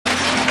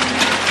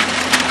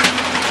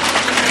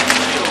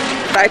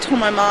I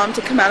told my mom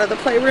to come out of the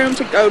playroom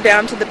to go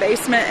down to the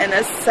basement, and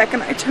the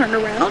second I turned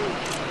around,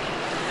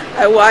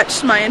 I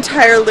watched my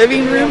entire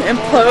living room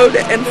implode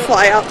and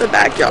fly out the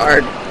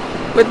backyard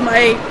with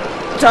my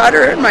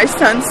daughter and my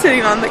son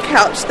sitting on the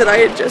couch that I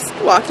had just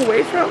walked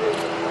away from.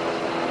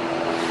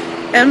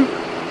 And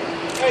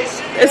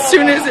as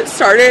soon as it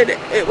started,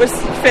 it was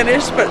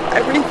finished, but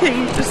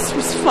everything just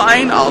was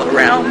flying all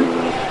around.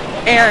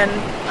 And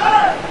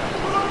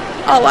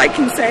all I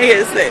can say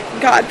is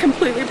that God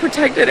completely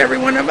protected every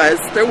one of us.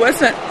 There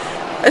wasn't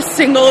a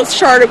single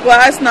shard of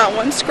glass, not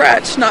one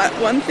scratch, not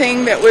one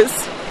thing that was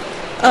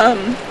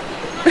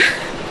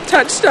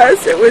touched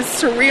us. It was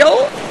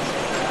surreal.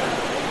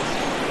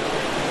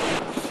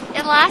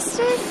 It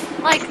lasted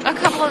like a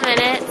couple of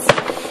minutes,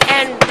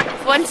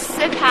 and once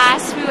it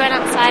passed, we went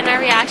outside, and our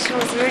reaction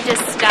was we were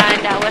just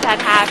stunned at what had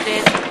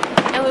happened.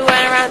 And we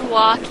went around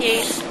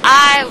walking.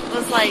 I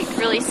was like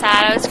really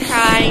sad. I was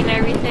crying and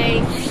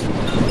everything.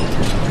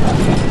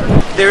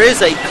 There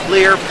is a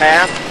clear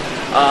path,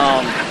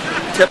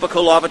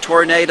 typical of a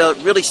tornado. It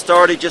really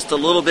started just a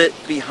little bit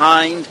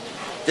behind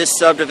this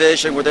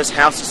subdivision where this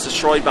house is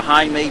destroyed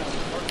behind me.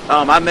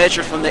 I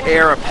measured from the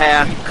air a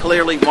path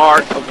clearly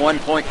marked of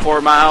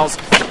 1.4 miles.